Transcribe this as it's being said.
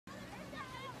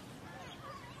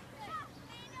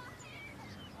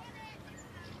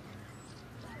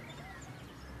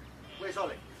Where's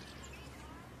Ollie?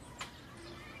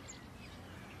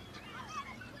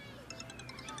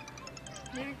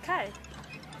 You okay?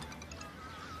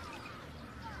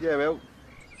 Yeah, well,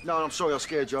 no, I'm sorry I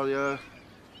scared you. No,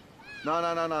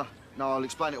 no, I'll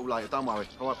explain it all later, don't worry.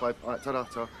 All right, babe. All right, ta-da,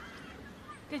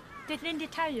 ta-da. Did Linda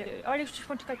tell you? Or you just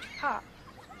want to go to the park?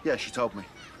 Yeah, she told me.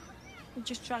 You're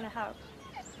just trying to help.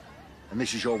 And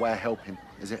this is your way of helping,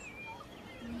 is it?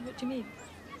 What do you mean?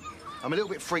 I'm a little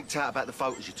bit freaked out about the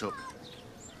photos you took.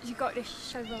 You got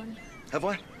this show on. Have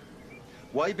I?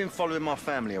 Why you been following my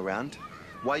family around?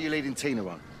 Why are you leading Tina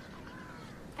on?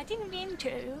 I didn't mean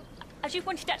to. I just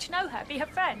wanted to get to know her, be her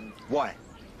friend. Why?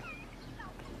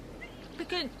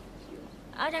 Because,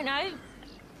 I don't know.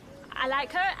 I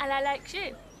like her and I like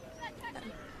you.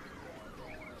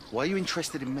 Why are you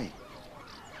interested in me?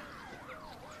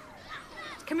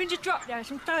 Can we just drop this?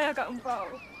 I'm sorry I got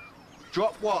involved.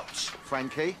 Drop what,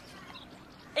 Frankie?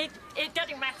 It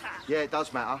doesn't matter. Yeah, it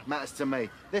does matter. Matters to me.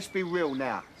 Let's be real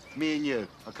now. Me and you,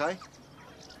 okay?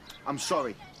 I'm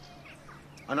sorry.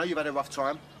 I know you've had a rough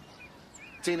time.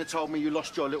 Tina told me you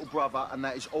lost your little brother and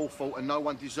that is awful and no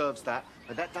one deserves that.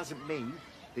 But that doesn't mean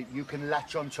that you can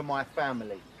latch on to my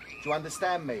family. Do you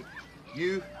understand me?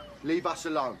 You leave us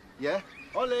alone, yeah?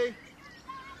 Ollie!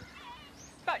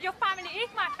 But your family is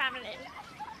my family.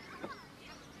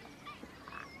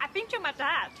 I think you're my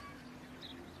dad.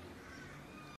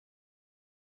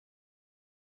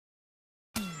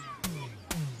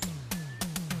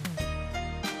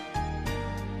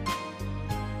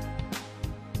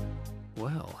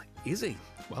 Well, is he?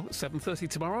 Well, at 7:30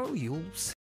 tomorrow, you'll see.